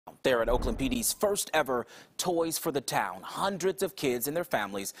out there at Oakland PD's first ever Toys for the Town. Hundreds of kids and their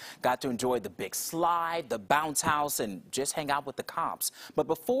families got to enjoy the big slide, the bounce house, and just hang out with the cops. But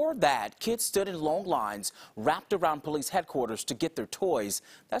before that, kids stood in long lines wrapped around police headquarters to get their toys.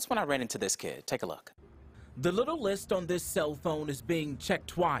 That's when I ran into this kid. Take a look. The little list on this cell phone is being checked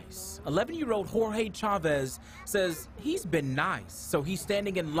twice. 11-year-old Jorge Chavez says he's been nice, so he's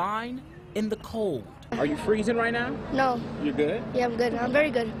standing in line in the cold. Are you freezing right now? No. You're good? Yeah, I'm good. I'm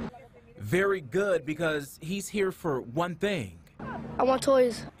very good. Very good, because he's here for one thing. I want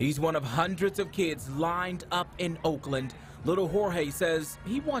toys. He's one of hundreds of kids lined up in Oakland. Little Jorge says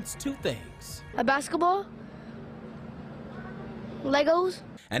he wants two things. A basketball, Legos.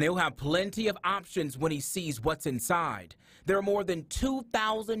 And he'll have plenty of options when he sees what's inside. There are more than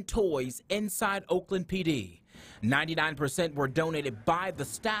 2,000 toys inside Oakland PD. 99% were donated by the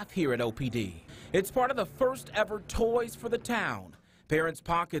staff here at OPD. It's part of the first ever Toys for the Town. Parents'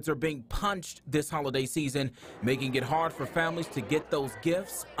 pockets are being punched this holiday season, making it hard for families to get those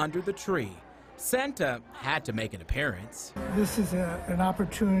gifts under the tree. Santa had to make an appearance. This is an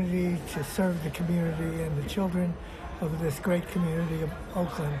opportunity to serve the community and the children of this great community of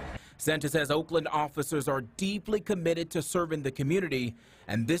Oakland. Santa says Oakland officers are deeply committed to serving the community,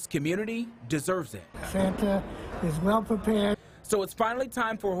 and this community deserves it. Santa is well prepared. So it's finally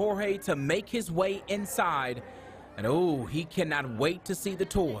time for Jorge to make his way inside, and oh, he cannot wait to see the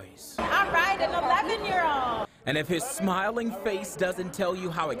toys. All right, an 11-year-old. And if his smiling face doesn't tell you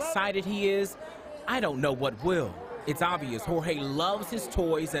how excited he is, I don't know what will. It's obvious Jorge loves his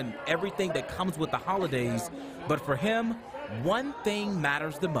toys and everything that comes with the holidays, but for him, one thing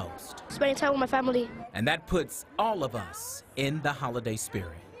matters the most. Spending time with my family. And that puts all of us in the holiday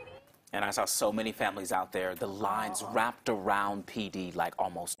spirit. And I saw so many families out there, the lines wrapped around PD like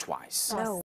almost twice. No.